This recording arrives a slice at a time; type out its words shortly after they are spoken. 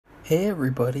Hey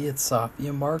everybody, it's Safi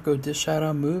and Marco Dish Out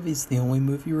on Movies, the only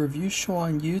movie review show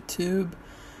on YouTube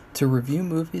to review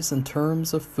movies in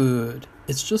terms of food.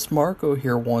 It's just Marco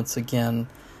here once again.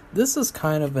 This is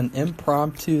kind of an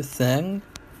impromptu thing.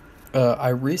 I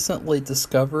recently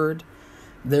discovered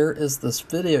there is this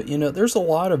video. There's a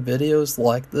lot of videos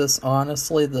like this,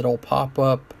 honestly, that'll pop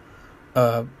up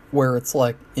where it's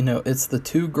like, it's the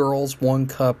Two Girls, One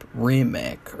Cup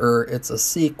remake, or it's a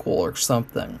sequel or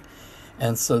something.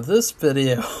 And so this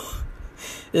video,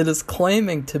 it is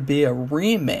claiming to be a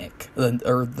remake,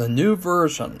 or the new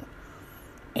version.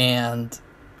 And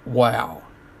wow,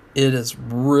 it is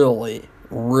really,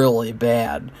 really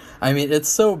bad. I mean, it's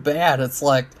so bad, it's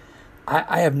like,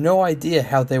 I have no idea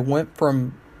how they went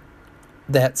from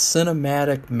that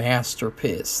cinematic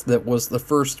masterpiece that was the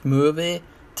first movie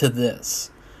to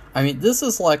this. I mean, this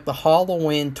is like the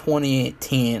Halloween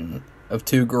 2018 of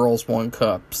Two Girls, One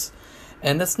Cups.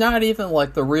 And it's not even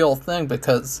like the real thing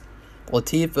because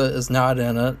Latifah is not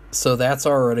in it, so that's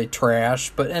already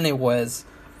trash. But anyways,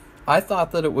 I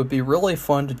thought that it would be really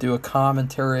fun to do a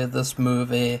commentary of this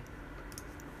movie.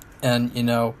 And,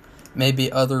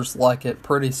 maybe others like it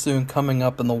pretty soon coming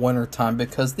up in the wintertime,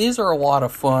 because these are a lot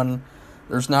of fun.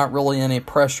 There's not really any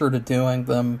pressure to doing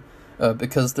them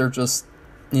because they're just,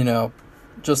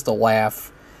 just a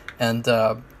laugh. And,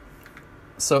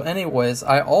 so anyways,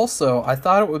 I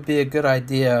thought it would be a good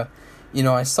idea.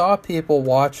 I saw people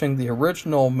watching the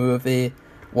original movie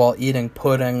while eating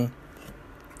pudding.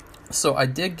 So I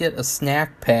did get a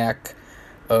snack pack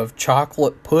of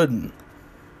chocolate pudding.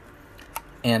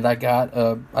 And I got,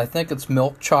 I think it's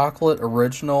milk chocolate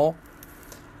original.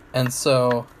 And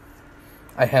so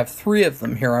I have 3 of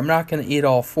them here. I'm not going to eat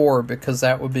all 4 because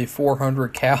that would be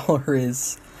 400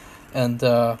 calories. And,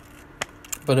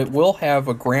 but it will have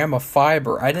a gram of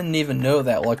fiber. I didn't even know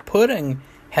that. Like, pudding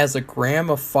has a gram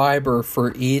of fiber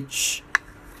for each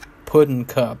pudding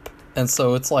cup. And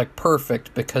so it's like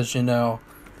perfect because,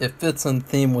 it fits in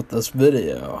theme with this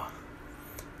video.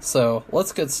 So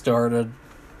let's get started.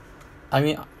 I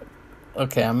mean,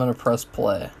 okay, I'm going to press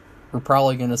play. We're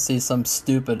probably going to see some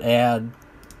stupid ad.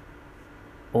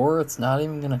 Or it's not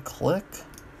even going to click.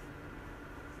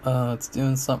 It's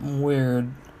doing something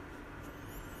weird.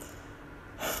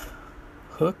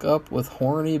 Hook up with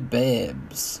horny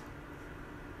babes.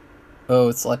 Oh,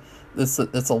 it's like it's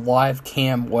a live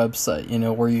cam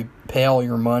website, where you pay all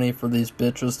your money for these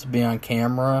bitches to be on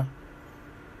camera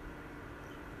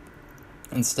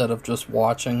instead of just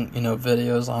watching,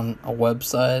 videos on a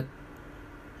website.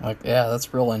 Like, yeah,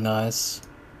 that's really nice.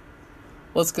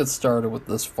 Let's get started with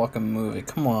this fucking movie.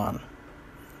 Come on.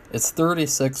 It's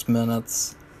 36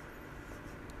 minutes.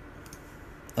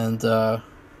 And,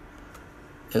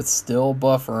 it's still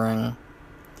buffering.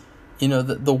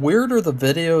 The weirder the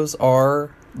videos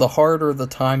are, the harder the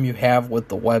time you have with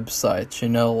the websites.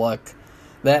 Like,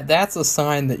 that's a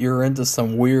sign that you're into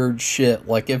some weird shit.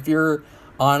 Like, if you're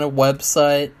on a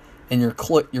website and you're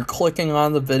clicking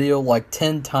on the video like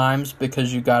 10 times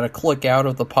because you gotta click out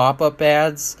of the pop-up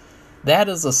ads, that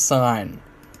is a sign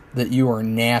that you are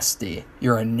nasty.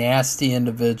 You're a nasty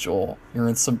individual. You're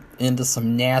into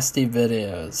some nasty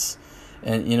videos.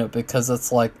 And, because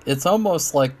it's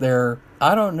almost like they're,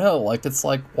 I don't know, like, it's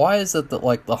like, why is it that,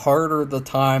 like, the harder the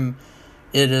time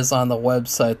it is on the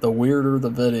website, the weirder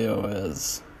the video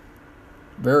is?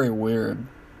 Very weird.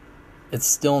 It's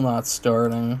still not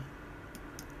starting.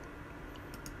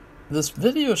 This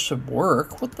video should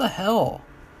work. What the hell?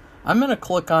 I'm going to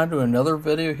click onto another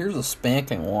video. Here's a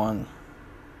spanking one.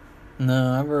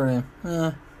 No, I've already,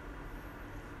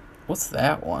 What's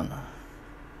that one?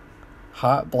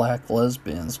 Hot black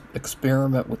lesbians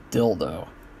experiment with dildo.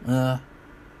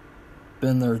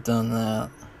 Been there, done that.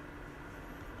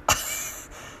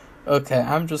 Okay,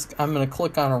 I'm gonna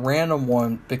click on a random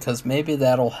one because maybe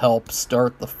that'll help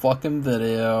start the fucking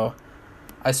video.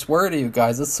 I swear to you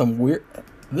guys, it's some weird.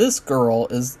 This girl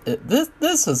is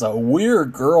this is a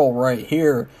weird girl right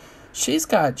here. She's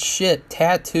got shit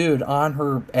tattooed on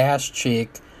her ass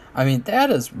cheek. I mean, that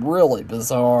is really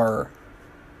bizarre.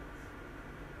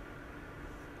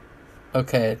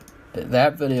 Okay,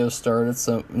 that video started,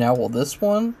 so now will this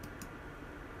one?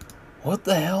 What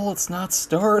the hell? It's not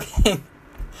starting.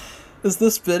 Is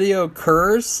this video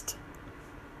cursed?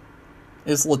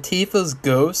 Is Latifah's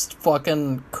ghost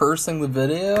fucking cursing the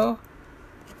video?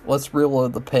 Let's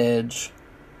reload the page.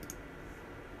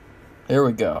 Here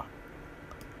we go.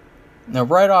 Now,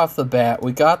 right off the bat,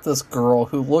 we got this girl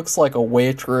who looks like a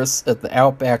waitress at the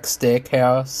Outback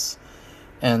Steakhouse.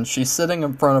 And she's sitting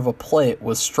in front of a plate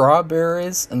with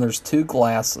strawberries, and there's 2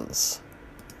 glasses.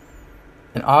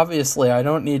 And obviously, I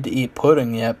don't need to eat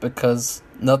pudding yet because,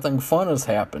 Nothing fun has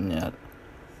happened yet.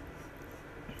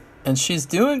 And she's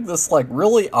doing this, like,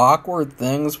 really awkward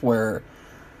things where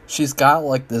she's got,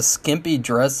 like, this skimpy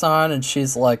dress on and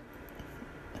she's, like,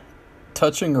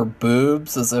 touching her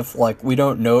boobs as if, like, we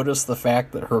don't notice the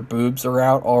fact that her boobs are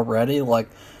out already. Like,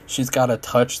 she's got to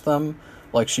touch them.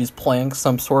 Like, she's playing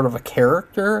some sort of a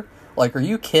character. Like, are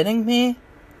you kidding me?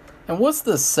 And what's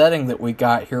this setting that we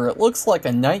got here? It looks like a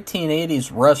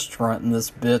 1980s restaurant in this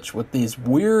bitch with these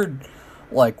weird,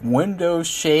 like, window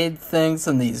shade things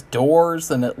and these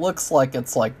doors, and it looks like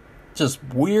it's, like, just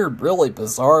weird, really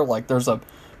bizarre. Like, there's a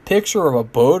picture of a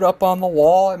boat up on the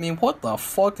wall. I mean, what the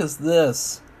fuck is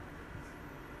this?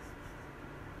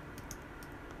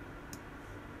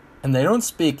 And they don't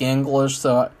speak English,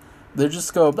 so they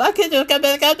just go,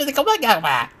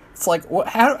 it's like,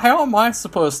 how am I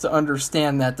supposed to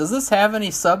understand that? Does this have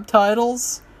any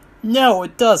subtitles? No,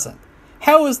 it doesn't.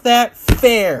 How is that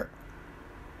fair?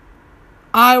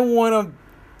 I want to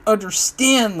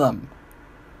understand them.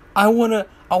 I want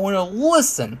to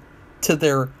listen to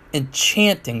their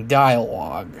enchanting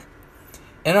dialogue.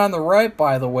 And on the right,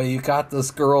 by the way, you got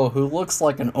this girl who looks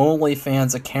like an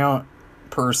OnlyFans account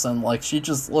person. Like, she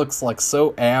just looks like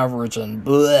so average and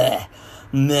bleh,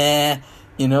 meh.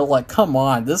 You know, like, come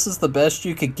on. This is the best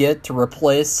you could get to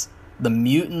replace the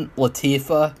mutant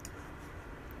Latifah.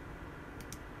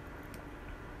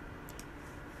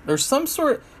 There's some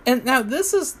sort... And now,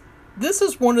 this is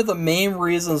one of the main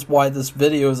reasons why this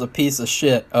video is a piece of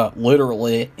shit,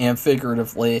 literally and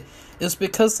figuratively, is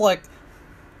because, like,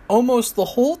 almost the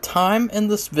whole time in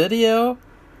this video,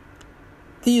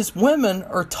 these women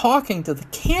are talking to the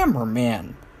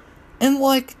cameraman. And,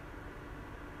 like,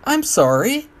 I'm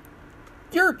sorry,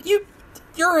 you're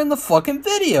in the fucking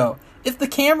video. If the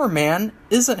cameraman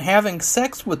isn't having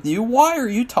sex with you, why are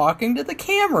you talking to the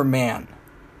cameraman?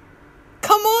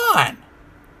 Come on!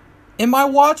 Am I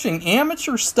watching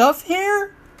amateur stuff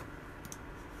here?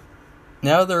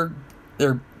 Now they're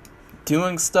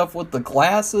doing stuff with the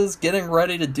glasses, getting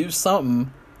ready to do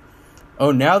something.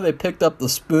 Oh, now they picked up the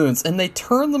spoons, and they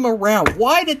turned them around.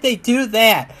 Why did they do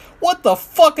that? What the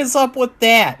fuck is up with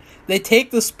that? They take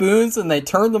the spoons and they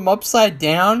turn them upside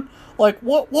down? Like,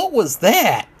 what was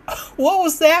that? What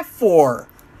was that for?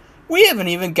 We haven't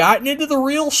even gotten into the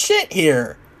real shit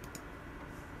here.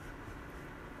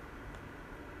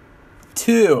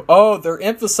 2. Oh, they're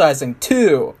emphasizing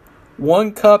 2.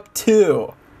 1 cup,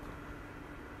 2.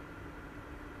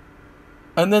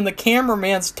 And then the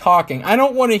cameraman's talking. I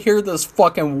don't want to hear this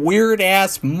fucking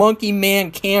weird-ass monkey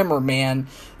man cameraman.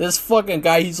 This fucking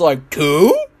guy, he's like,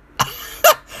 2?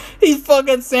 He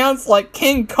fucking sounds like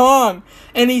King Kong.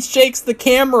 And he shakes the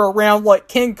camera around like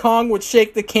King Kong would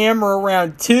shake the camera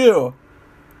around too.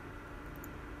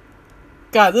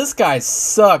 God, this guy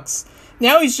sucks.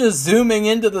 Now he's just zooming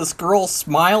into this girl's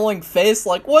smiling face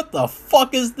like, what the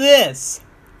fuck is this?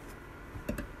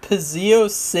 Pizzio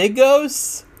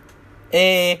Sigos?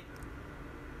 A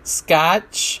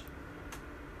scotch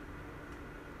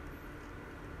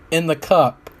in the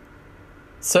cup.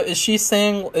 So is she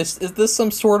saying, is this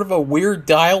some sort of a weird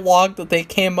dialogue that they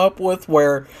came up with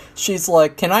where she's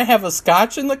like, can I have a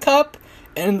scotch in the cup?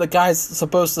 And the guy's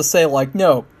supposed to say like,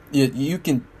 no, you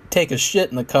can take a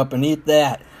shit in the cup and eat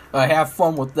that. Have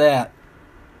fun with that.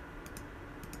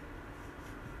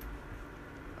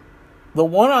 The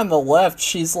one on the left,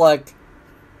 she's like,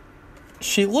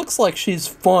 she looks like she's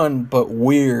fun but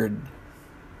weird.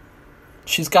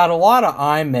 She's got a lot of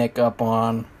eye makeup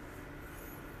on.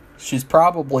 She's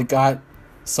probably got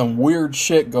some weird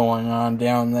shit going on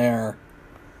down there.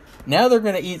 Now they're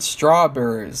going to eat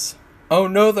strawberries. Oh,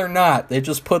 no, they're not. They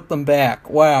just put them back.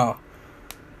 Wow.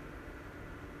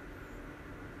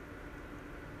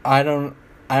 I don't...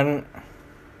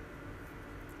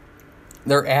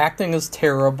 Their acting is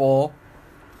terrible.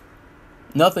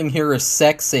 Nothing here is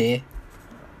sexy.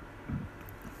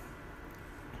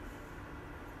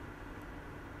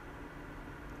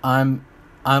 I'm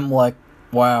like,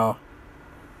 wow.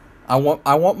 I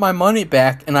want my money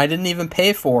back, and I didn't even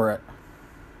pay for it.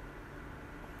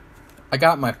 I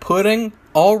got my pudding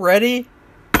already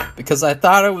because I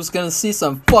thought I was going to see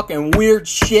some fucking weird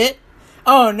shit.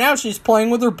 Oh, now she's playing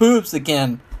with her boobs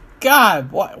again.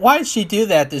 God, why did she do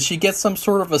that? Did she get some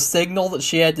sort of a signal that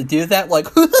she had to do that? Like,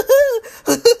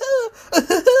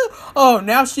 oh,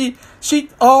 now she,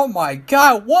 oh my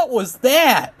God, what was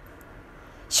that?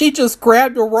 She just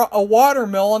grabbed a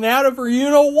watermelon out of her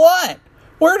you-know-what.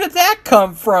 Where did that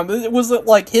come from? Was it,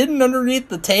 like, hidden underneath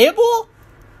the table?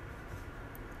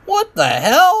 What the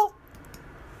hell?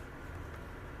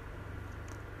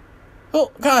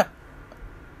 Oh, God.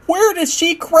 Where did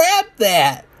she grab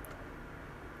that?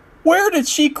 Where did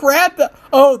she grab the...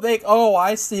 Oh,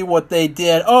 I see what they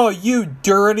did. Oh, you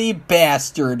dirty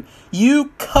bastard.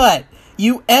 You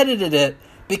edited it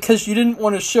because you didn't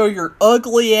want to show your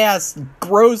ugly ass,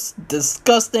 gross,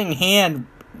 disgusting hand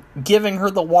giving her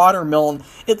the watermelon.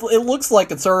 It looks like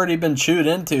it's already been chewed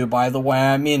into, by the way.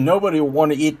 I mean, nobody will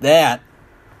want to eat that.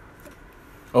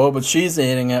 Oh, but she's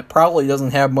eating it. Probably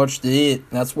doesn't have much to eat.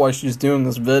 That's why she's doing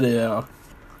this video.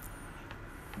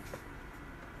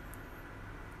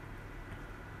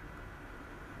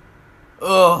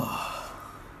 Ugh.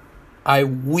 I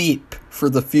weep for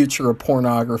the future of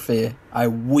pornography. I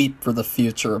weep for the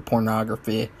future of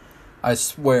pornography. I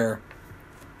swear.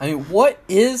 I mean, what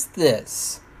is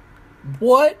this?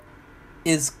 What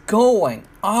is going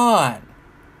on?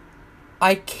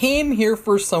 I came here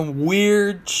for some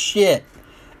weird shit.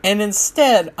 And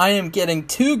instead, I am getting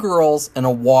 2 girls and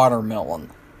a watermelon.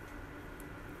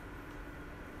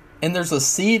 And there's a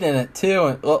seed in it, too.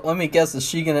 And let me guess, is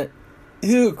she gonna...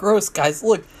 Ew, gross, guys.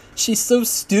 Look, she's so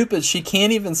stupid, she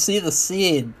can't even see the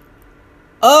seed.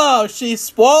 Oh, she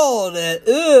swallowed it.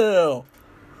 Ew.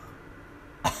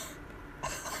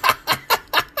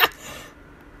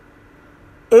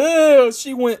 Ew,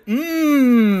 she went,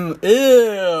 ew.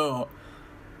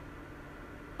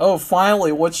 Oh,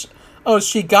 finally,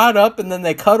 she got up and then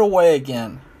they cut away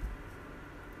again.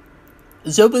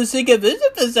 Where's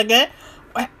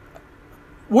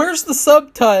the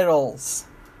subtitles?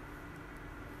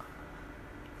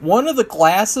 One of the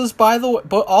glasses, by the way,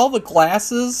 but all the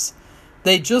glasses,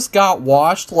 they just got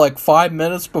washed like 5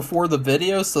 minutes before the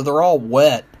video, so they're all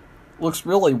wet. Looks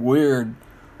really weird.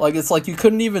 Like, it's like you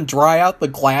couldn't even dry out the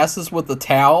glasses with a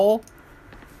towel.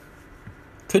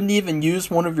 Couldn't even use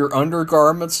one of your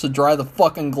undergarments to dry the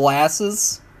fucking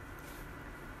glasses.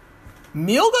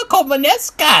 Milga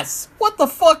Kovaneskas! What the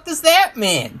fuck does that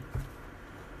mean?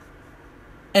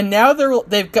 And now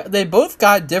they both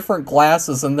got different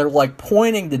glasses and they're like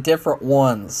pointing to different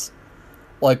ones.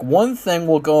 Like one thing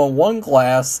will go in one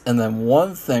glass and then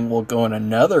one thing will go in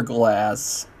another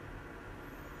glass.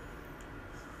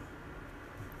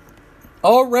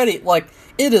 Already, like,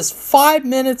 it is 5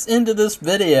 minutes into this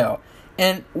video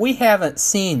and we haven't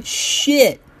seen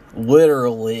shit,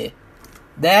 literally.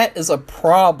 That is a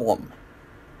problem.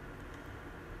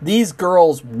 These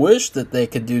girls wish that they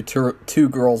could do two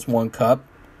girls, 1 cup.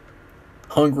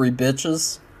 Hungry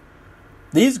bitches.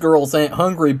 These girls ain't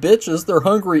hungry bitches, they're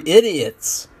hungry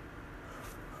idiots.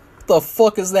 What the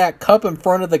fuck is that cup in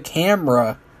front of the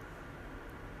camera?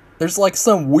 There's like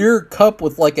some weird cup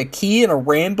with like a key and a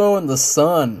rainbow in the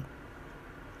sun.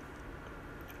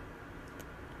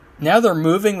 Now they're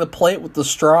moving the plate with the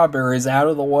strawberries out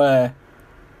of the way.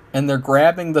 And they're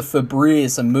grabbing the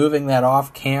Febreze and moving that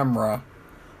off camera.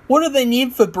 What do they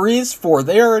need Febreze for?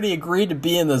 They already agreed to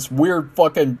be in this weird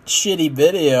fucking shitty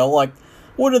video. Like,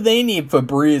 what do they need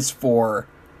Febreze for?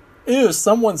 Ew,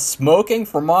 someone's smoking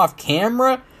from off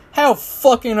camera? How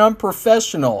fucking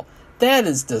unprofessional. That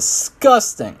is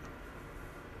disgusting.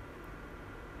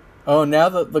 Oh, now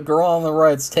that the girl on the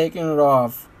right's taking it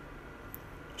off.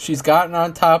 She's gotten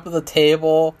on top of the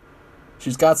table.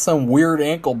 She's got some weird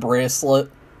ankle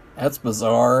bracelet. That's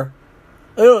bizarre.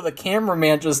 Ew, the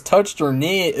cameraman just touched her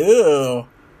knee. Ew.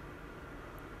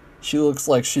 She looks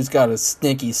like she's got a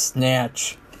stinky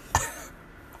snatch.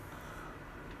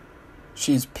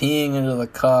 She's peeing into the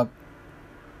cup.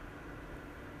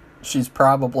 She's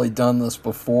probably done this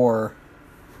before.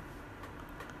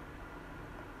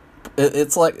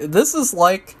 It's like, this is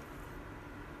like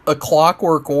a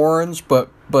Clockwork Orange, but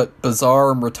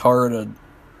bizarre and retarded.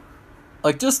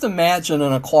 Like, just imagine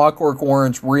in a Clockwork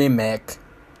Orange remake,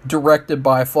 directed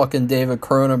by fucking David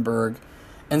Cronenberg,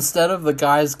 instead of the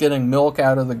guys getting milk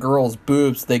out of the girl's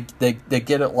boobs, they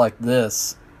get it like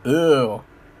this. Ew.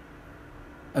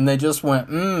 And they just went,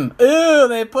 Ew,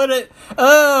 they put it,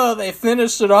 they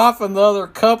finished it off in the other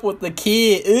cup with the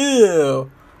key. Ew.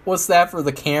 What's that for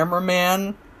the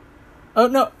cameraman? Oh,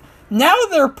 no. Now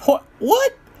they're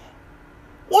what?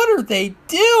 What are they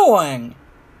doing?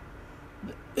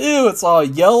 Ew, it's all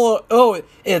yellow. Oh,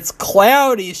 it's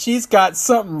cloudy. She's got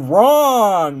something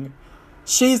wrong.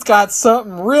 She's got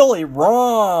something really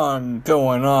wrong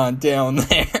going on down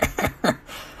there.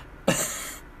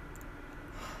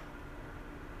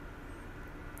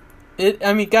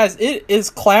 I mean, guys, it is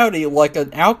cloudy like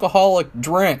an alcoholic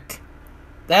drink.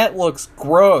 That looks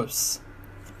gross.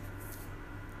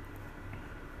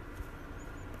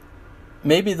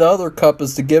 Maybe the other cup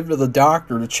is to give to the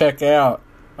doctor to check out.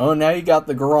 Oh, now you got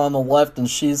the girl on the left and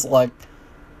she's like...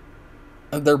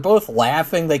 They're both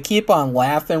laughing. They keep on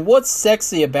laughing. What's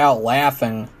sexy about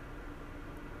laughing?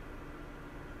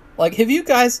 Like, have you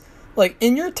guys... Like,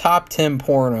 in your top 10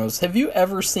 pornos, have you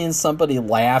ever seen somebody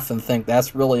laugh and think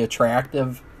that's really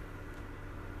attractive?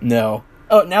 No.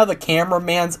 Oh, now the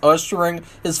cameraman's ushering.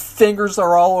 His fingers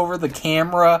are all over the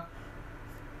camera.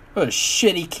 What a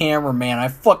shitty cameraman. I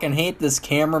fucking hate this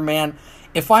cameraman.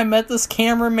 If I met this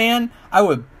cameraman, I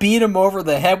would beat him over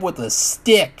the head with a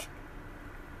stick.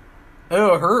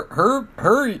 Oh,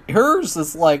 hers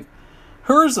is like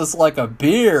a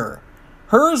beer.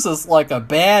 Hers is like a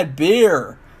bad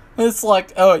beer. It's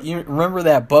like, oh, you remember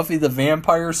that Buffy the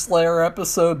Vampire Slayer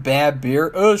episode, Bad Beer?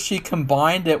 Oh, she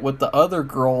combined it with the other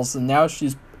girls, and now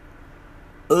she's...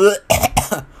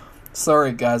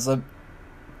 Sorry, guys.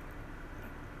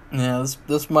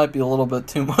 This might be a little bit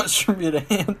too much for me to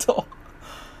handle.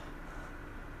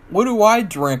 What do I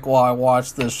drink while I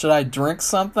watch this? Should I drink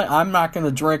something? I'm not going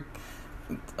to drink...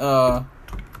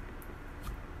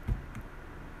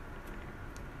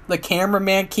 The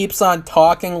cameraman keeps on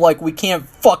talking like we can't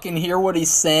fucking hear what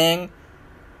he's saying.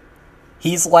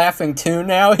 He's laughing too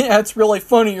now. Yeah, it's really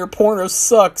funny. Your porno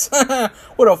sucks.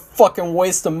 What a fucking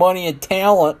waste of money and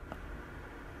talent.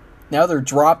 Now they're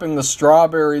dropping the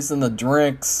strawberries in the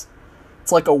drinks.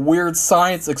 It's like a weird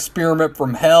science experiment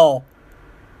from hell.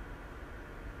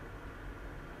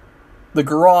 The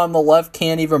girl on the left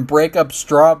can't even break up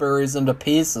strawberries into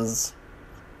pieces.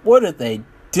 What are they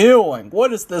doing?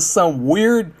 What is this, some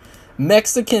weird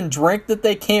Mexican drink that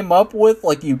they came up with?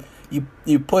 Like you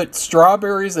put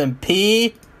strawberries in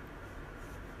pee?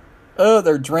 Oh,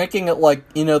 they're drinking it like,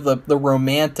 you know, the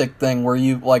romantic thing where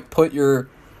you like how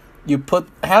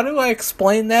do I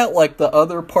explain that? Like the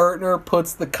other partner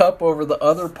puts the cup over the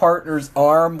other partner's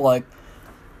arm. Like,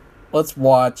 let's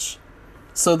watch.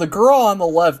 So the girl on the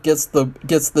left gets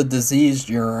the diseased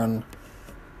urine.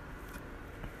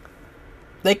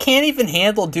 They can't even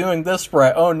handle doing this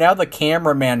right. Oh, now the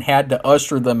cameraman had to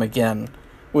usher them again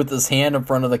with his hand in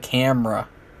front of the camera.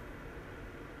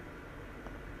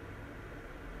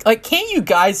 Like, can't you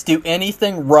guys do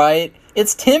anything right?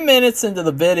 It's 10 minutes into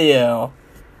the video.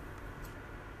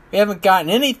 We haven't gotten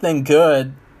anything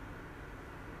good.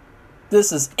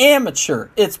 This is amateur.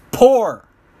 It's poor.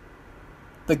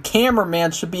 The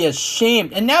cameraman should be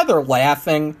ashamed. And now they're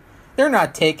laughing. They're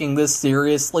not taking this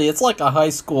seriously. It's like a high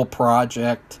school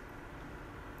project.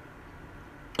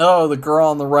 Oh, the girl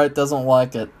on the right doesn't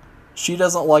like it. She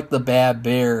doesn't like the bad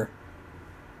beer.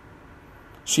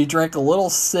 She drank a little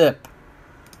sip.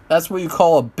 That's what you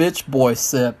call a bitch boy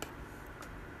sip.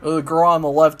 Oh, the girl on the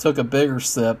left took a bigger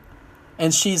sip.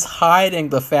 And she's hiding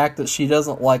the fact that she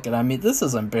doesn't like it. I mean, this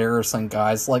is embarrassing,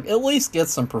 guys. Like, at least get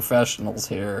some professionals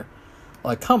here.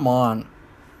 Like, come on.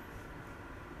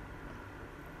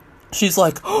 She's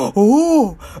like,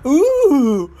 oh,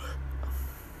 ooh.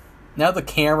 Now the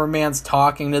cameraman's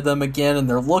talking to them again, and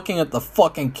they're looking at the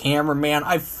fucking cameraman.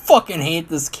 I fucking hate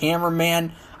this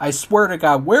cameraman. I swear to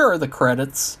God, where are the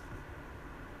credits?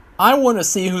 I want to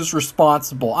see who's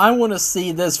responsible. I want to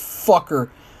see this fucker.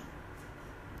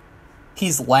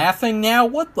 He's laughing now?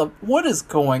 What is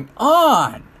going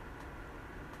on?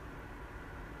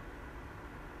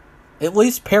 At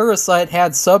least Parasite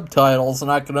had subtitles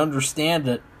and I could understand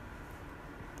it.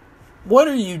 What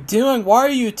are you doing? Why are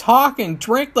you talking?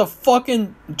 Drink the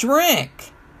fucking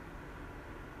drink.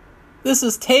 This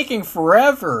is taking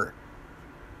forever.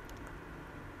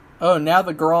 Oh, now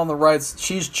the girl on the right,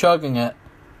 she's chugging it.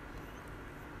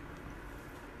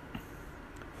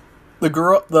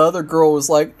 The other girl was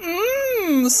like,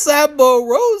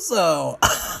 saboroso.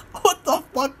 What the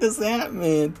fuck does that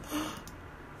mean?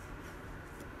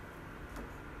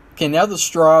 Okay, now the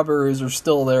strawberries are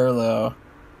still there, though.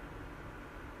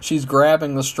 She's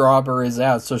grabbing the strawberries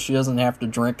out so she doesn't have to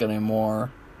drink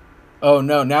anymore. Oh,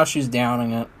 no, now she's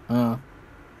downing it.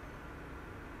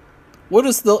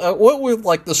 What would,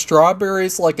 like, the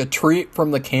strawberries, like, a treat from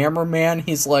the cameraman?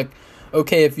 He's like,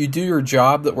 okay, if you do your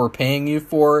job that we're paying you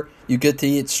for, you get to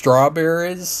eat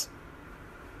strawberries.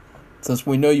 Since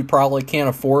we know you probably can't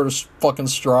afford a fucking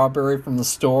strawberry from the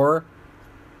store.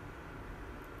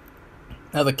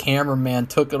 Now the cameraman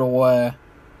took it away.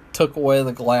 Took away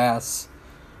the glass.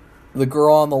 The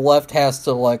girl on the left has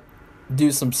to, like,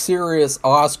 do some serious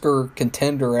Oscar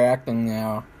contender acting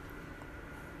now.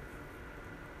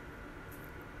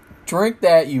 Drink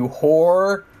that, you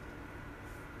whore.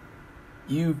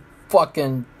 You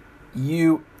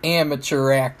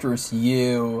amateur actress,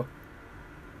 you.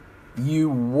 You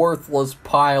worthless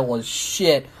pile of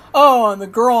shit. Oh, and the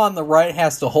girl on the right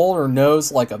has to hold her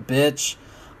nose like a bitch.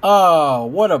 Oh,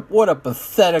 what a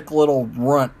pathetic little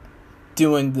runt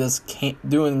doing this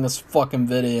fucking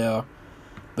video.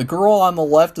 The girl on the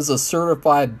left is a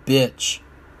certified bitch.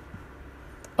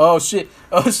 She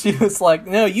was like,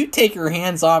 no, you take your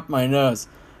hands off my nose.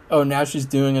 Oh, now she's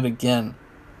doing it again.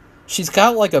 She's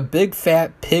got like a big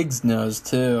fat pig's nose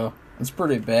too. It's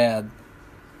pretty bad.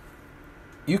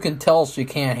 You can tell she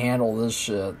can't handle this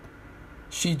shit.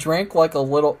 She drank like a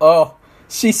little... Oh,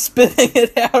 she's spitting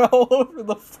it out all over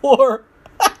the floor.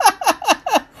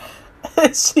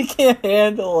 She can't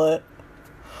handle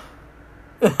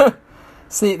it.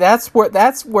 See, that's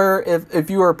where if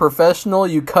you were a professional,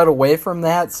 you cut away from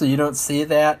that so you don't see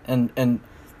that and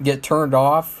get turned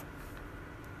off.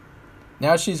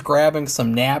 Now she's grabbing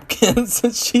some napkins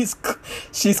and she's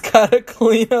got to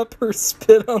clean up her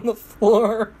spit on the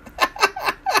floor.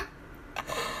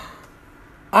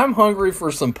 I'm hungry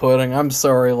for some pudding. I'm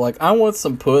sorry. Like, I want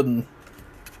some pudding.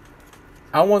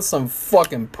 I want some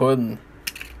fucking pudding.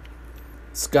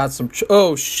 It's got some...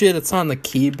 Oh, shit. It's on the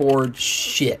keyboard.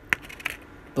 Shit.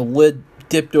 The lid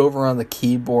dipped over on the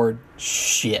keyboard.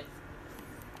 Shit.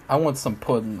 I want some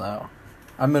pudding, though.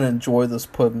 I'm going to enjoy this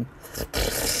pudding.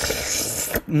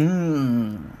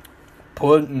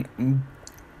 Pudding.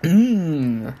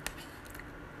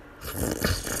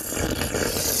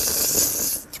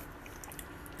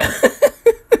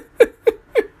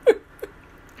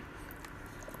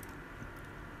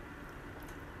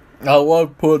 I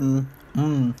love pudding.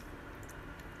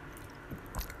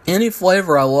 Any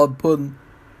flavor, I love pudding.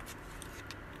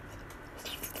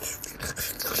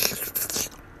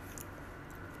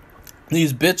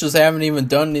 These bitches haven't even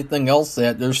done anything else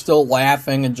yet. They're still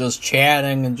laughing and just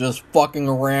chatting and just fucking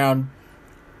around.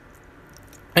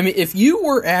 I mean, if you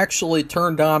were actually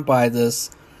turned on by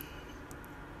this,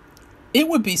 it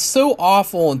would be so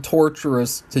awful and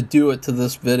torturous to do it to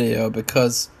this video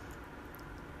because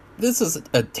this is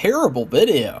a terrible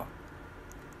video.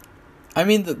 I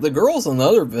mean, the girls in the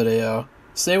other video,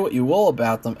 say what you will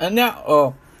about them. And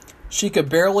now, she could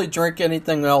barely drink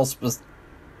anything else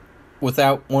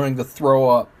without wanting to throw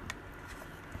up.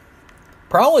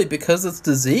 Probably because it's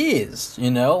diseased,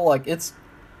 you know? Like, it's...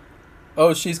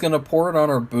 Oh, she's gonna pour it on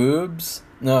her boobs?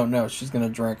 No, she's gonna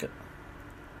drink it.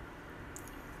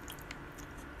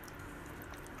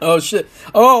 Oh, shit.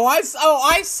 Oh,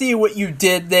 I see what you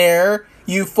did there,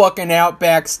 you fucking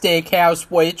Outback Steakhouse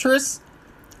waitress.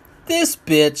 This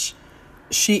bitch,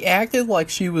 she acted like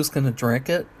she was gonna drink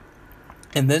it,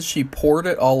 and then she poured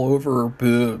it all over her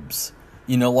boobs.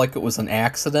 You know, like it was an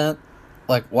accident.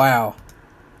 Like, wow.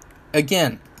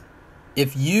 Again,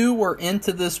 if you were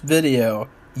into this video,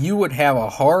 you would have a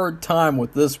hard time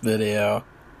with this video.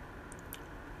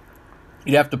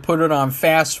 You'd have to put it on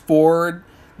fast forward.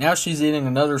 Now she's eating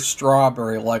another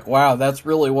strawberry. Like, wow, that's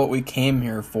really what we came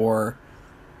here for.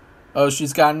 Oh,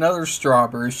 she's got another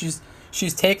strawberry. She's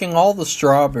taking all the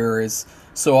strawberries,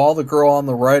 so all the girl on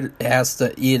the right has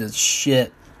to eat is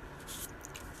shit.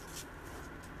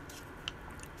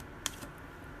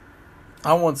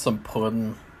 I want some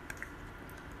pudding.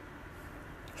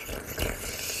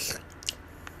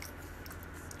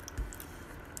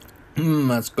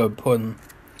 That's good pudding.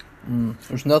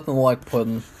 There's nothing like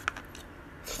pudding.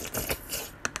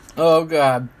 Oh,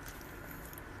 God.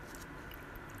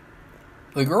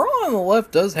 The girl on the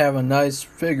left does have a nice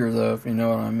figure, though, if you know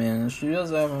what I mean. She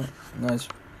does have a nice...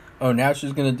 Oh, now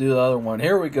she's going to do the other one.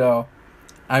 Here we go.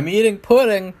 I'm eating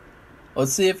pudding.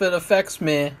 Let's see if it affects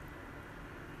me.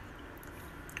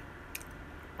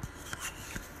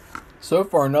 So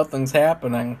far, nothing's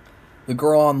happening. The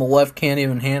girl on the left can't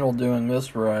even handle doing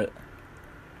this right.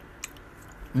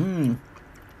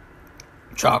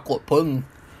 Chocolate pudding.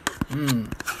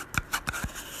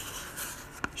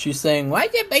 She's saying,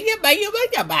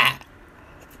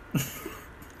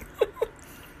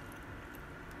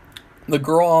 the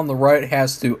girl on the right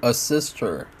has to assist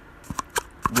her.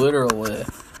 Literally.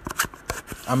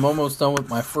 I'm almost done with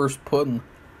my first pudding.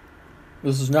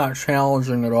 This is not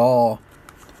challenging at all.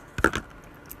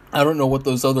 I don't know what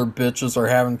those other bitches are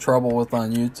having trouble with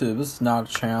on YouTube. This is not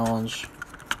a challenge.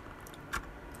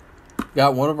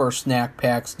 Got one of our snack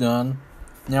packs done.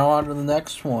 Now on to the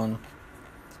next one.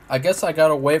 I guess I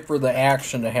gotta wait for the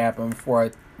action to happen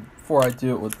before I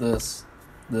do it with this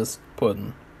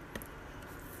pudding.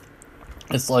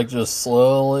 It's like just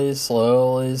slowly, and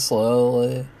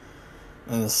slowly.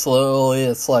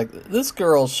 It's like this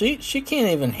girl, she can't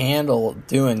even handle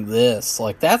doing this.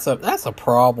 Like that's a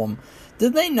problem.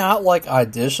 Did they not like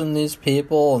audition these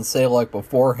people and say like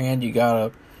beforehand you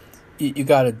gotta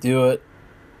do it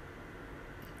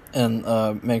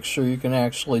and make sure you can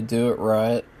actually do it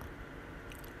right?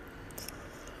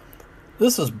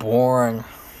 This is boring.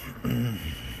 The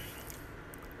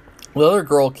other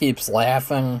girl keeps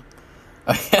laughing.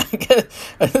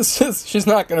 It's just, she's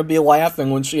not going to be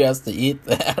laughing when she has to eat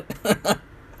that.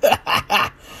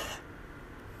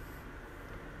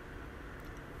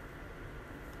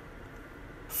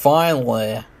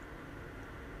 Finally.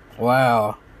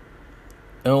 Wow.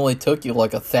 It only took you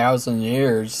like 1,000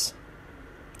 years.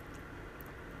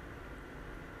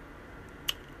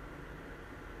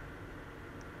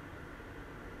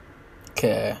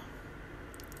 Okay.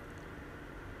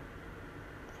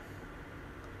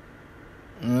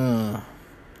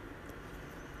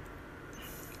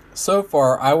 So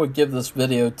far, I would give this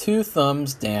video 2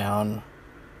 thumbs down.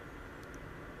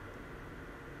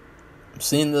 I've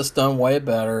seen this done way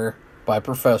better by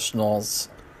professionals.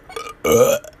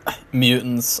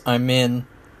 Mutants. I mean,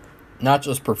 not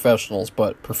just professionals,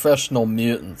 but professional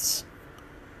mutants.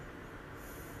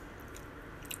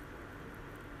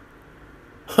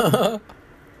 I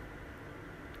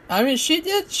mean, she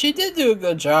did do a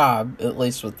good job, at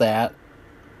least with that.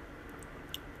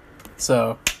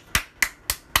 So,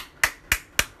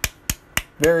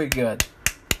 very good.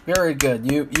 Very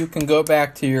good. You can go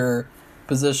back to your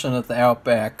position at the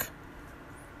Outback.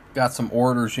 Got some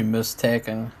orders you missed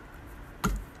taking.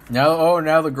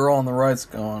 Now the girl on the right's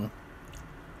gone.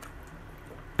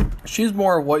 She's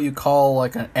more of what you call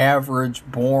like an average,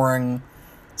 boring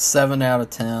 7 out of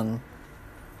 10.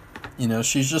 You know,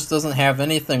 she just doesn't have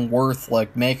anything worth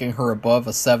like making her above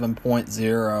a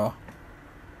 7.0.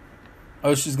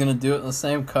 Oh, she's gonna do it in the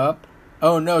same cup?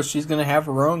 Oh no, she's gonna have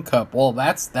her own cup. Well,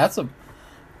 that's a...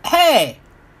 Hey!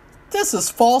 This is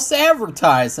false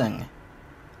advertising!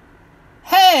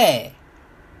 Hey!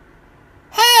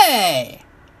 Hey!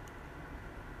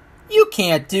 You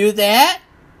can't do that!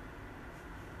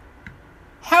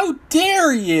 How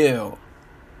dare you!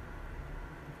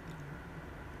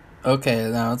 Okay,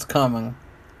 now it's coming.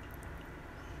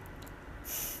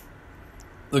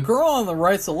 The girl on the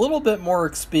right's a little bit more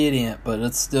expedient, but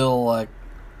it's still like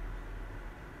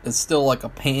a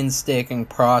painstaking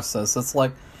process. It's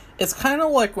kind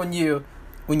of like when you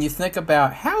think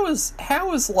about how is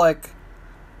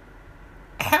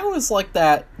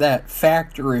that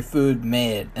factory food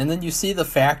made, and then you see the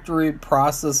factory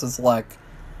process is like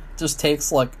just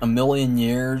takes like a million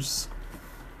years.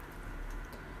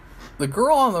 The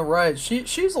girl on the right,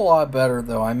 she's a lot better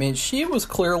though. I mean, she was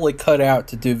clearly cut out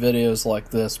to do videos like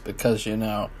this because, you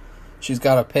know, she's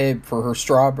got to pay for her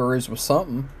strawberries with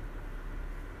something.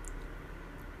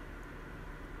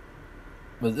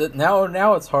 But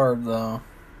now it's hard though.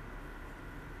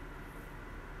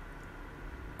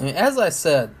 I mean, as I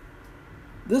said,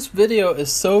 this video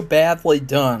is so badly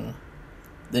done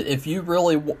that if you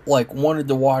really wanted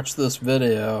to watch this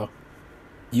video,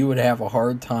 you would have a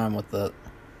hard time with it.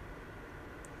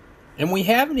 And we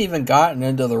haven't even gotten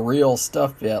into the real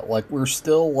stuff yet. Like, we're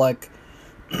still like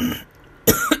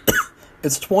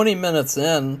it's 20 minutes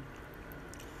in.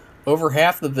 Over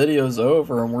half the video's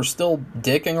over, and we're still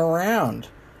dicking around.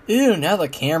 Ew, now the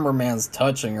cameraman's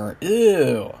touching her.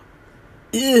 Ew.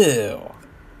 Ew.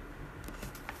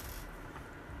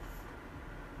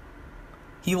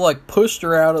 He, like, pushed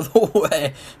her out of the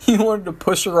way. He wanted to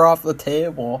push her off the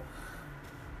table.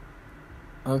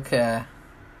 Okay.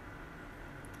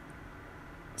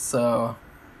 So,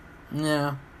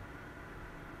 yeah.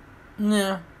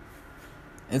 Yeah.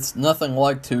 It's nothing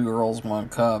like Two Girls, One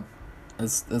Cup.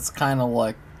 It's kind of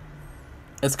like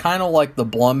the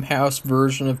Blumhouse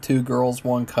version of Two Girls,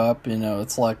 One Cup. You know,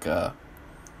 it's like a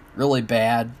really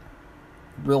bad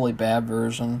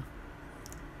version.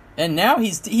 And now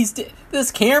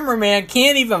this cameraman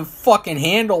can't even fucking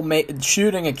handle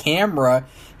shooting a camera.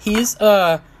 He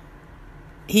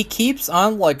keeps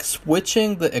on like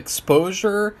switching the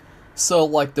exposure, so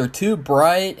like they're too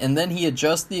bright, and then he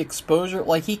adjusts the exposure.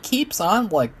 Like, he keeps on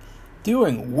like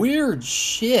doing weird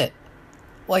shit.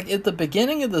 Like, at the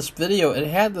beginning of this video, it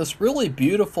had this really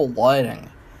beautiful lighting.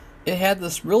 It had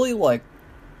this really like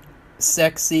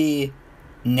sexy,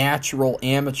 natural,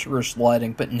 amateurish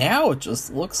lighting, but now it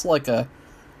just looks like a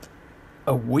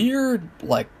weird,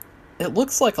 like, it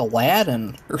looks like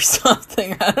Aladdin or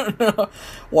something. I don't know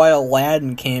why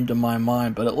Aladdin came to my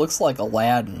mind, but it looks like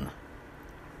Aladdin.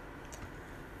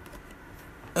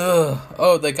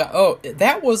 Oh,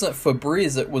 that wasn't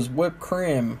Febreze, it was whipped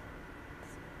cream.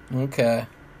 Okay.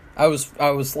 I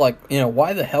was like, you know,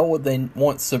 why the hell would they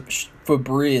want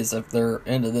Febreze if they're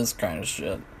into this kind of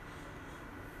shit?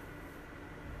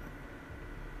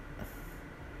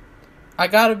 I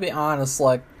gotta be honest,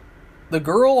 like, the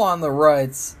girl on the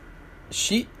right's,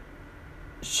 she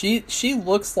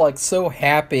looks like so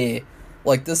happy,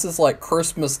 like this is like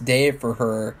Christmas Day for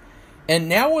her. And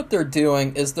now what they're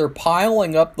doing is they're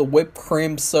piling up the whipped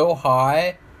cream so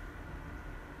high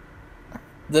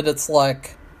that it's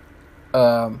like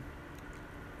they're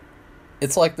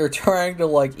trying to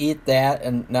like eat that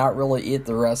and not really eat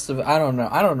the rest of it. I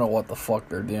don't know what the fuck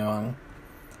they're doing.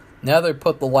 Now they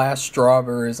put the last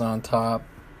strawberries on top.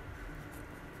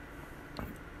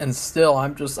 And still,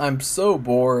 I'm so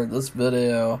bored. This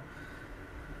video.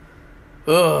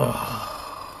 Ugh.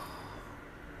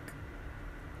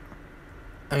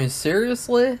 I mean,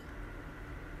 seriously?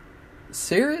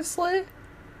 Seriously?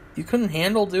 You couldn't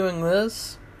handle doing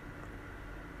this?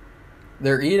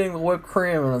 They're eating the whipped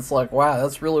cream, and it's like, wow,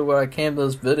 that's really what I came to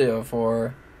this video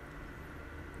for.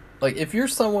 Like, if you're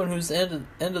someone who's into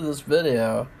this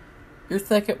video, you're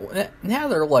thinking, now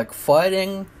they're, like,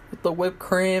 fighting with the whipped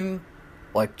cream,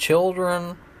 like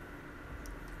children.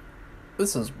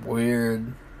 This is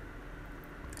weird.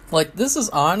 Like, this is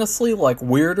honestly, like,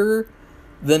 weirder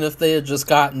than if they had just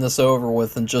gotten this over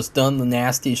with and just done the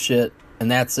nasty shit,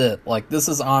 and that's it. Like, this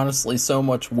is honestly so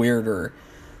much weirder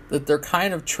that they're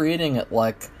kind of treating it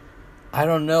like, I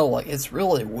don't know, like, it's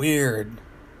really weird.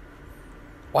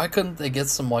 Why couldn't they get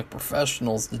some, like,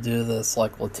 professionals to do this,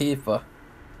 like Latifah?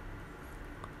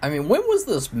 I mean, when was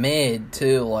this made,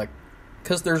 too? Like,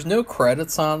 because there's no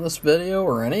credits on this video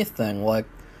or anything. Like,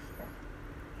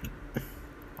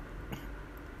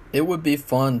 it would be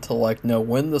fun to, like, know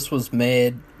when this was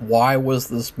made, why was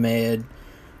this made,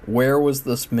 where was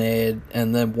this made,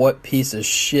 and then what piece of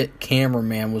shit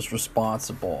cameraman was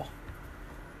responsible.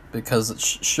 Because it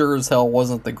sure as hell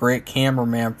wasn't the great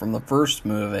cameraman from the first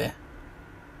movie.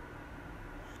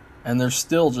 And they're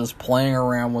still just playing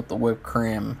around with the whipped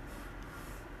cream.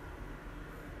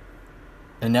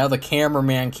 And now the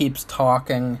cameraman keeps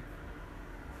talking.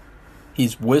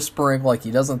 He's whispering like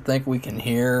he doesn't think we can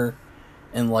hear.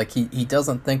 And like he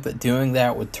doesn't think that doing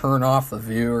that would turn off the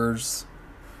viewers.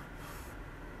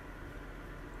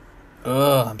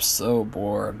 Ugh, I'm so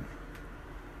bored.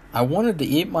 I wanted to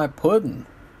eat my pudding.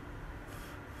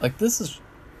 Like, this is...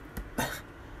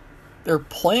 They're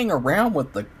playing around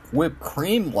with the whipped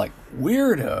cream like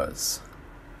weirdos.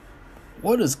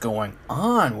 What is going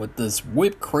on with this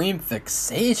whipped cream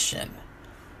fixation?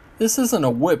 This isn't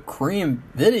a whipped cream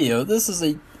video. This is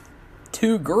a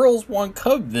 2 girls, 1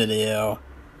 cup video.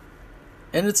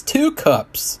 And it's 2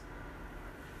 cups.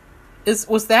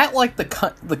 Was that like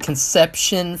the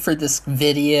conception for this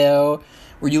video?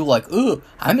 Were you like, ooh,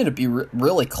 I'm going to be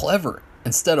really clever.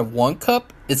 Instead of 1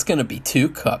 cup, it's going to be 2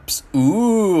 cups.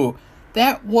 Ooh,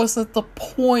 that wasn't the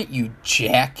point, you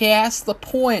jackass. The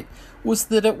point was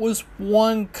that it was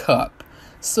 1 cup.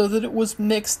 So that it was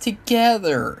mixed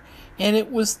together. And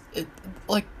it was,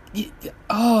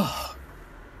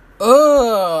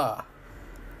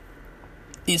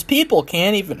 These people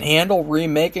can't even handle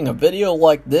remaking a video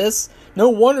like this. No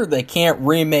wonder they can't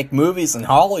remake movies in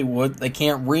Hollywood. They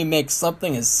can't remake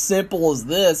something as simple as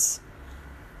this.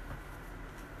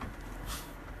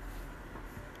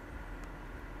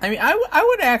 I mean, I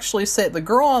would actually say the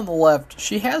girl on the left,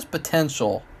 she has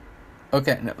potential.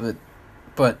 Okay, no,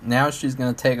 but now she's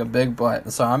going to take a big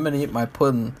bite. So I'm going to eat my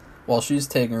pudding while she's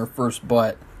taking her first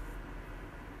bite.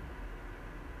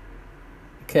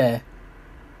 Okay.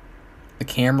 The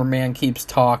cameraman keeps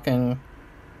talking.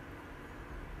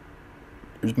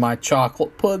 There's my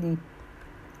chocolate pudding.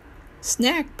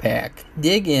 Snack pack.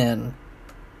 Dig in.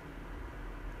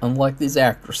 Unlike these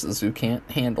actresses who can't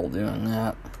handle doing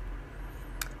that.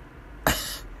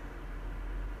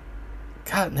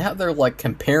 God, now they're like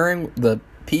comparing the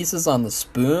pieces on the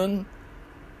spoon.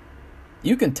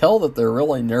 You can tell that they're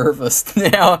really nervous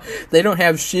now. They don't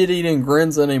have shit-eating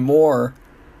grins anymore.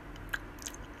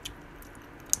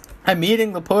 I'm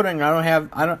eating the pudding.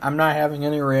 I'm not having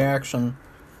any reaction.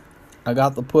 I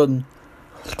got the pudding.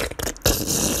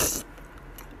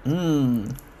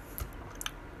 The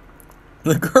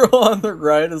girl on the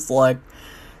right is like,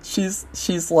 she's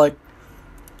like,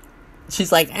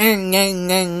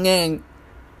 ang.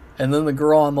 And then the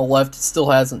girl on the left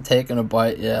still hasn't taken a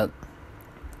bite yet.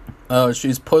 Oh,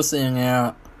 she's pussying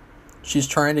out. She's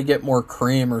trying to get more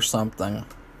cream or something.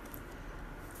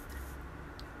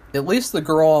 At least the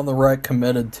girl on the right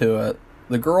committed to it.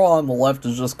 The girl on the left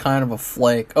is just kind of a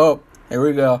flake. Oh, here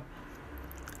we go.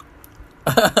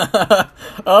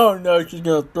 Oh no, she's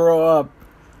gonna throw up.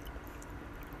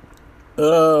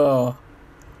 Oh.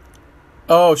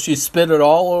 Oh, she spit it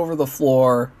all over the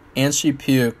floor. And she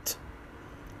puked.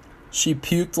 She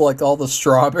puked like all the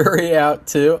strawberry out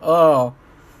too. Oh.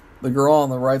 The girl on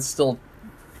the right's still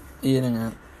eating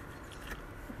it.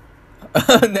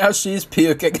 Now she's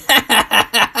puking.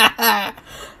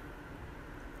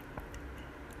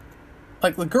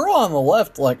 Like, the girl on the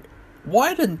left, like,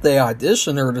 why didn't they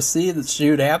audition her to see that she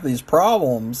would have these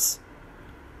problems?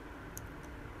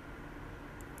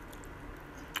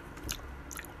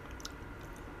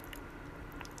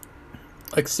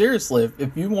 Like, seriously,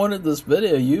 if you wanted this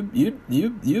video, you'd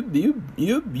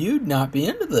not be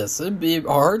into this. It'd be a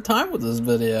hard time with this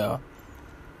video.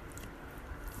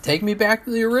 Take me back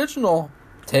to the original.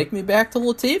 Take me back to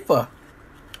Latifah.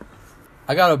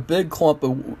 I got a big clump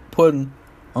of pudding.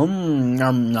 Nom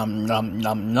nom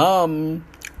nom nom.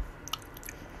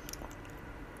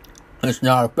 It's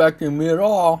not affecting me at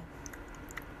all.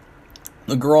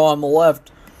 The girl on the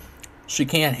left, she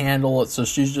can't handle it, so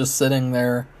she's just sitting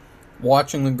there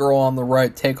watching the girl on the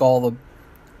right take all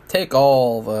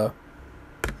the.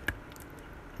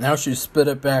 Now she spit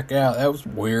it back out. That was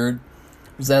weird.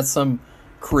 Was that some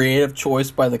creative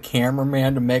choice by the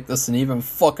cameraman to make this an even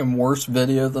fucking worse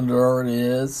video than it already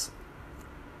is?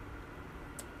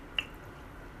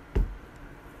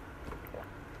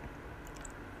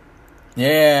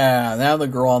 Yeah, now the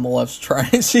girl on the left's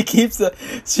trying.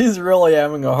 She's really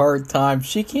having a hard time.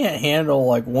 She can't handle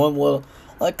like one little,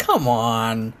 like, come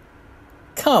on.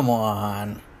 Come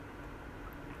on.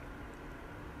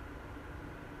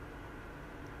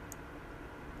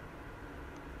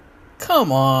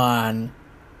 Come on.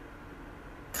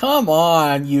 Come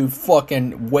on, you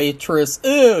fucking waitress.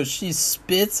 Ew, she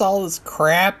spits all this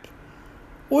crap.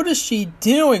 What is she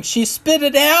doing? She spit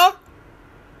it out?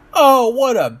 Oh,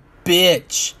 what a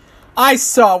bitch. I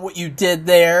saw what you did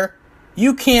there.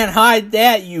 You can't hide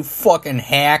that, you fucking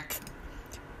hack.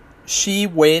 She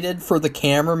waited for the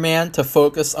cameraman to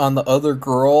focus on the other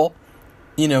girl,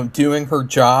 doing her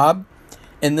job,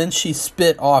 and then she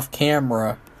spit off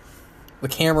camera. The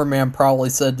cameraman probably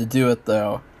said to do it,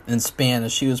 though, in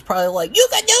Spanish. She was probably like, you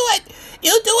can do it!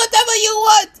 You do whatever you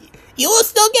want! You will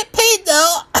still get paid,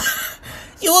 though!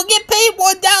 You will get paid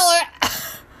 $1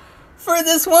 for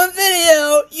this one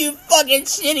video, you fucking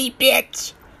shitty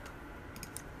bitch!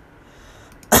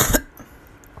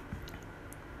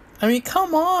 I mean,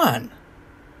 come on.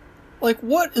 Like,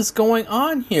 what is going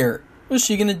on here? Was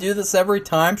she gonna do this every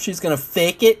time? She's gonna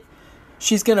fake it?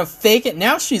 She's gonna fake it?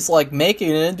 Now she's, like, making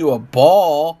it into a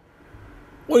ball.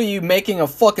 What are you, making a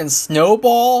fucking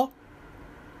snowball?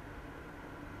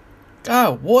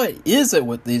 God, what is it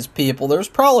with these people? There's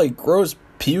probably gross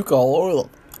puke all over them.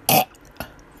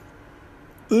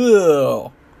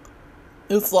 Ew.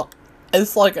 It's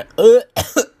like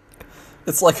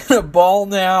in a ball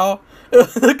now.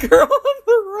 The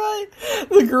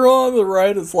girl on the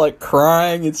right is like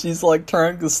crying and she's like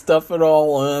trying to stuff it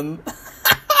all in.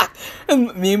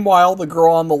 And meanwhile, the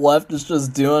girl on the left is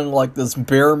just doing like this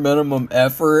bare minimum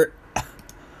effort.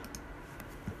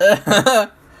 I'm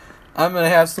gonna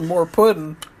have some more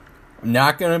pudding. I'm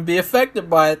not gonna be affected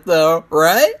by it though,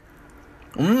 right?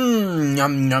 Yum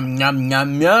yum yum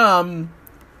yum yum.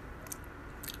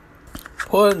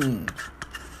 Pudding.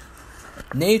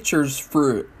 Nature's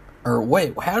fruit. Or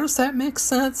wait, how does that make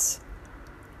sense?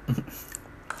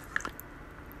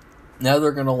 Now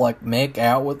they're gonna like make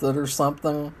out with it or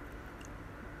something.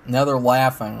 Now they're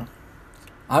laughing.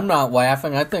 I'm not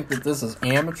laughing. I think that this is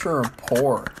amateur and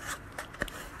poor.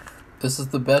 This is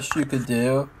the best you could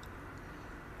do.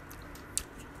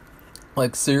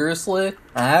 Like, seriously?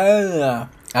 I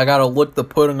gotta lick the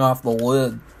pudding off the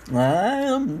lid.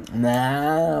 Nom,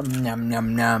 nom,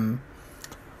 nom, nom.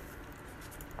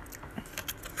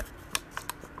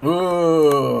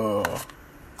 Ooh.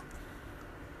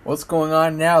 What's going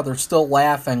on now? They're still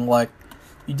laughing like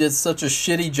you did such a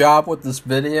shitty job with this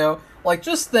video. Like,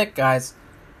 just think, guys.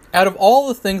 Out of all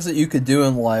the things that you could do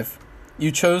in life,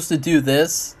 you chose to do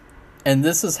this, and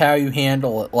this is how you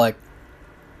handle it. Like,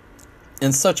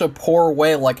 in such a poor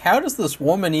way. Like, how does this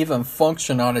woman even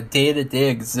function on a day-to-day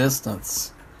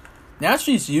existence? Now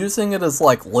she's using it as,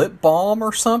 like, lip balm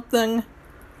or something?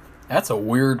 That's a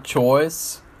weird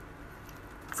choice.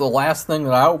 It's the last thing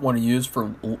that I would want to use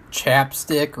for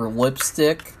chapstick or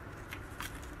lipstick.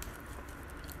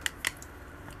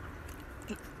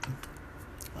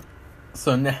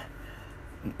 So now,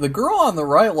 the girl on the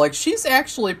right, like, she's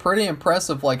actually pretty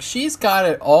impressive. Like, she's got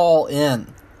it all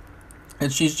in.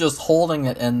 And she's just holding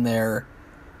it in there.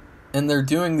 And they're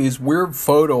doing these weird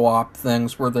photo op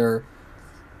things where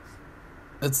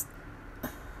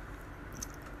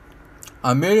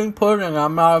I'm eating pudding,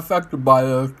 I'm not affected by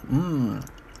this.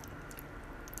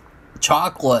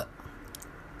 Chocolate.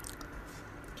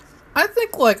 I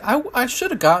think, like, I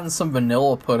should have gotten some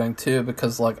vanilla pudding, too,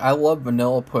 because, like, I love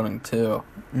vanilla pudding, too.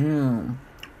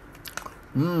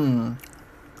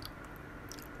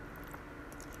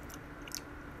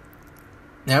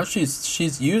 Now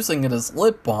she's using it as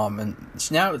lip balm, and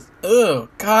now it's, oh,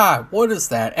 God, what is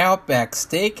that Outback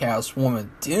Steakhouse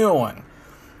woman doing?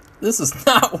 This is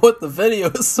not what the video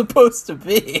is supposed to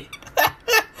be.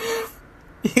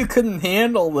 You couldn't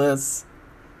handle this.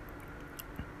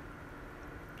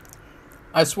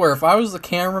 I swear, if I was the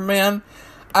cameraman,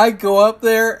 I'd go up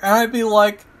there and I'd be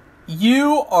like,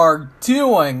 you are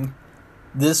doing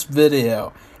this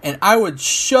video. And I would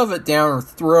shove it down her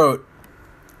throat.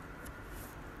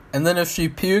 And then if she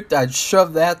puked, I'd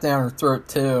shove that down her throat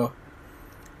too.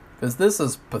 Because this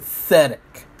is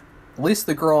pathetic. At least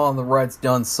the girl on the right's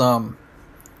done some.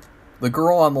 The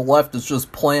girl on the left is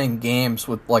just playing games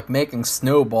with, like, making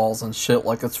snowballs and shit.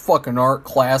 Like it's fucking art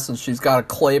class and she's got a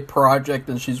clay project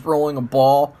and she's rolling a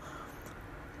ball.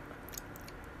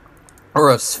 Or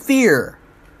a sphere.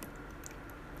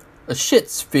 A shit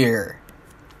sphere.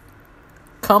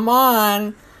 Come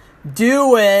on.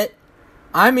 Do it.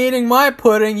 I'm eating my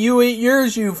pudding. You eat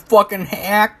yours, you fucking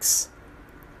hacks.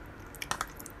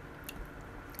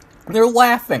 They're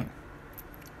laughing.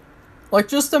 Like,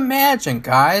 just imagine,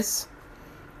 guys.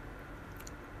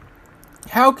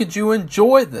 How could you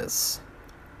enjoy this?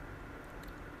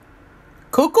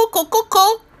 Cocoa, cocoa,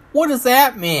 cocoa? What does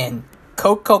that mean?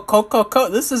 Cocoa, cocoa, cocoa?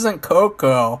 This isn't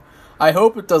cocoa. I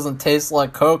hope it doesn't taste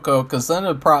like cocoa, because then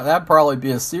that'd probably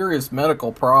be a serious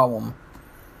medical problem.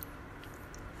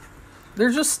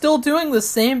 They're just still doing the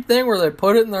same thing where they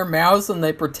put it in their mouths and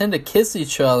they pretend to kiss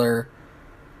each other.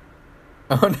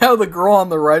 Oh, now the girl on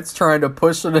the right's trying to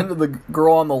push it into the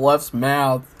girl on the left's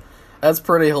mouth. That's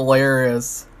pretty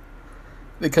hilarious.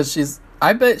 Because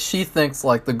I bet she thinks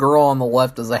like the girl on the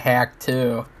left is a hack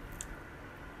too.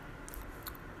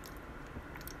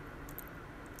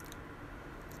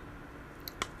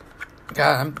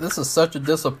 God, this is such a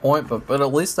disappointment, but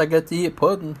at least I get to eat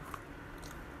pudding.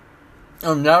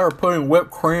 And now they're putting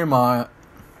whipped cream on it.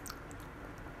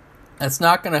 That's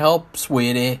not going to help,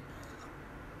 sweetie.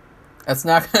 That's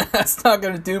not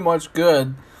going to do much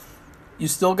good. You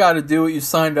still got to do what you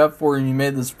signed up for and you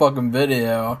made this fucking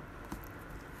video.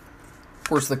 Of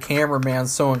course, the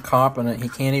cameraman's so incompetent, he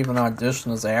can't even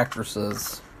audition as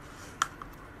actresses.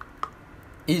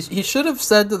 He should have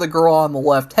said to the girl on the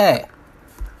left, hey,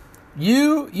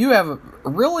 you have a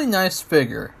really nice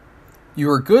figure. You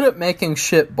are good at making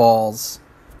shit balls,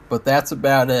 but that's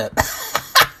about it.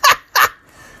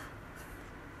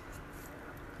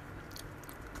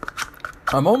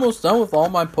 I'm almost done with all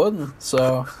my pudding,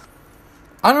 so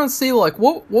I don't see, like,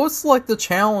 what's, like, the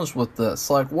challenge with this?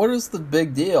 Like, what is the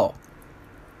big deal?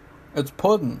 It's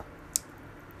pudding.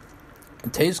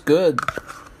 It tastes good.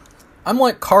 I'm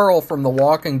like Carl from The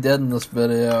Walking Dead in this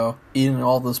video, eating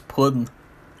all this pudding.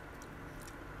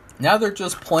 Now they're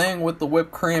just playing with the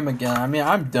whipped cream again. I mean,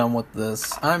 I'm done with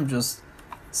this. I'm just...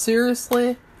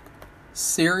 Seriously?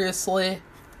 Seriously?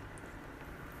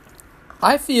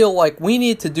 I feel like we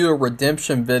need to do a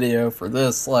redemption video for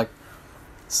this. Like,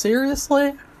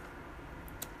 seriously?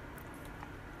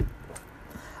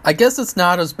 I guess it's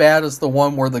not as bad as the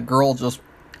one where the girl just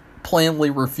plainly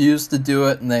refused to do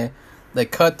it and they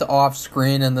cut to off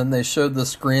screen and then they showed the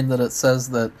screen that it says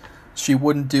that she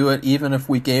wouldn't do it even if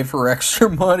we gave her extra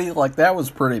money. Like, that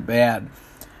was pretty bad.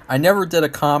 I never did a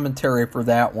commentary for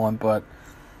that one, but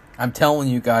I'm telling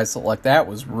you guys that, like, that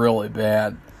was really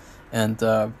bad and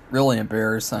really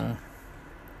embarrassing.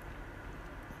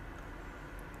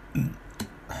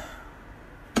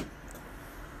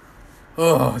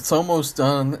 Oh, it's almost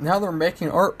done. Now they're making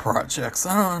art projects.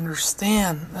 I don't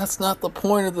understand. That's not the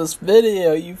point of this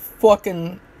video. You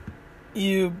fucking...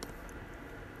 You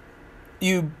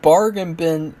bargain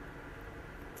bin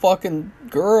fucking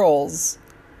girls.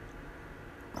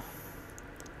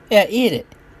 Yeah, eat it.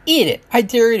 Eat it. I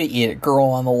dare you to eat it, girl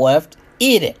on the left.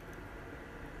 Eat it.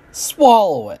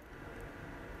 Swallow it.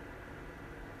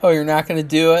 Oh, you're not going to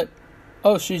do it?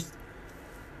 Oh, she's...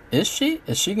 Is she?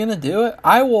 Is she going to do it?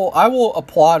 I will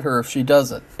applaud her if she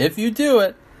does it. If you do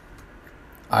it,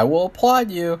 I will applaud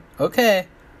you. Okay.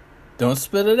 Don't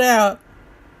spit it out.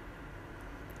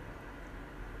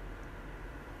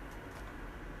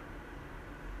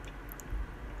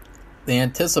 The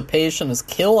anticipation is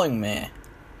killing me.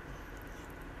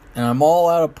 And I'm all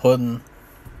out of pudding.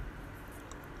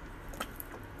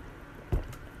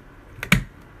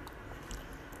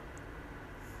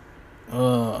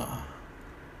 Ugh.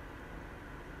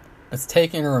 It's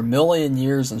taking her 1,000,000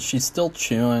 years and she's still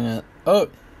chewing it. Oh,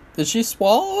 did she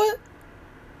swallow it?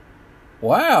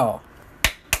 Wow.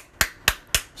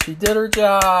 She did her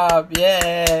job.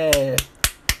 Yay.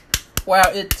 Wow,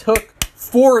 it took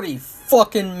 40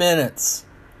 fucking minutes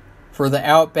for the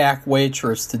Outback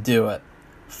waitress to do it.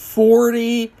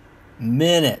 40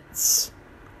 minutes.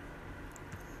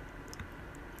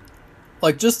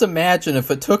 Like, just imagine if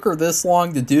it took her this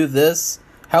long to do this,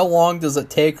 how long does it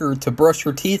take her to brush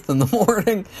her teeth in the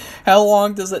morning? How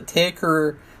long does it take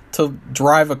her to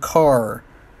drive a car?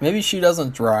 Maybe she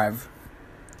doesn't drive.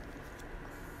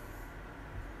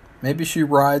 Maybe she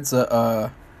rides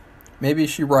maybe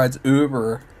she rides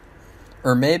Uber.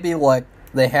 Or maybe, like,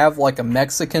 they have, like, a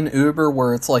Mexican Uber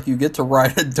where it's like you get to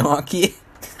ride a donkey.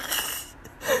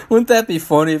 Wouldn't that be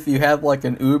funny if you had, like,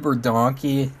 an Uber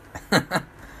donkey?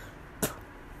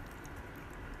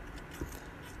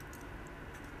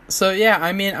 So, yeah,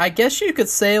 I mean, I guess you could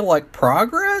say, like,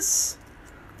 progress?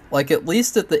 Like, at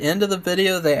least at the end of the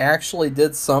video, they actually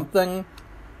did something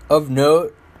of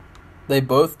note. They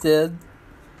both did.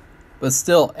 But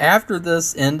still, after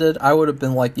this ended, I would have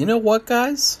been like, you know what,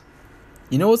 guys?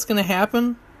 You know what's going to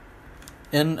happen?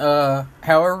 In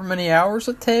however many hours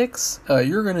it takes,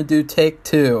 you're going to do take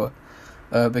 2.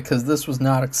 Because this was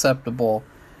not acceptable.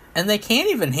 And they can't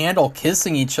even handle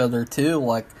kissing each other, too.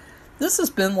 Like, this has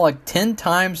been like 10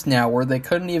 times now where they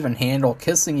couldn't even handle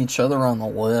kissing each other on the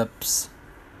lips.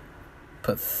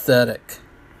 Pathetic.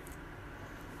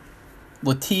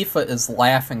 Latifah is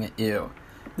laughing at you.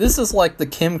 This is like the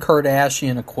Kim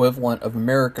Kardashian equivalent of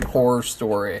American Horror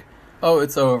Story. Oh,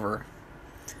 it's over.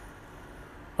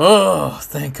 Oh,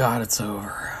 thank God it's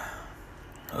over.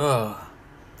 Oh.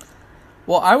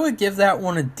 Well, I would give that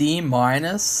one a D-.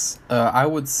 I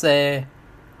would say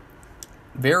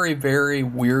very, very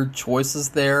weird choices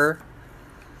there.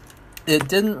 It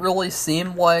didn't really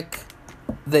seem like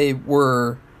they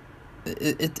were...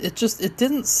 It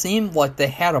didn't seem like they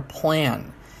had a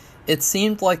plan. It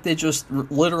seemed like they just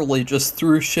literally just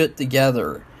threw shit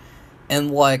together.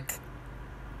 And, like,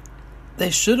 they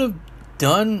should have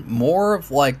done more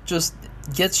of, like, just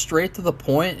get straight to the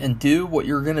point and do what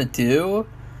you're gonna do.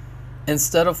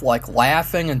 Instead of, like,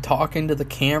 laughing and talking to the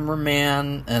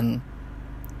cameraman and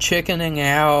chickening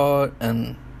out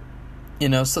and, you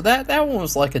know, so that one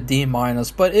was like a D-,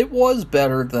 but it was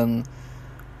better than,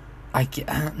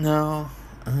 that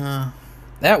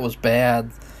was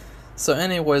bad. So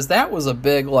anyways, that was a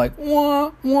big, like,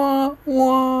 wah, wah,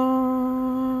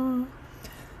 wah.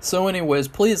 So anyways,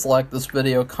 please like this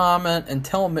video, comment, and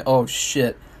tell me, oh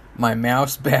shit, my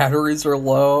mouse batteries are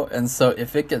low, and so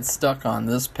if it gets stuck on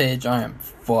this page, I am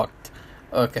fucked.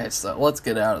 Okay, so let's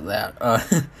get out of that.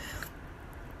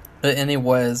 But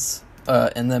anyways,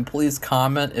 and then please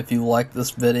comment if you like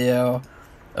this video.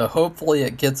 Hopefully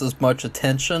it gets as much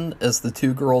attention as the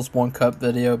 2 Girls 1 Cup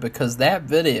video, because that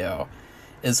video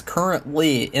is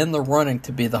currently in the running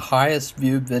to be the highest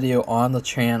viewed video on the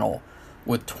channel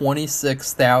with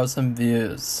 26,000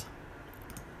 views.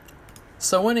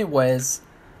 So anyways,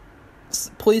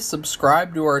 please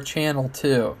subscribe to our channel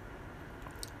too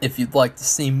if you'd like to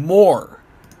see more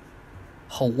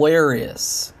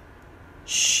hilarious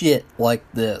shit like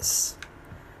this.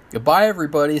 Goodbye,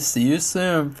 everybody. See you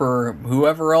soon for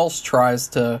whoever else tries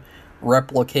to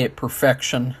replicate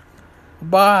perfection.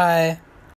 Bye.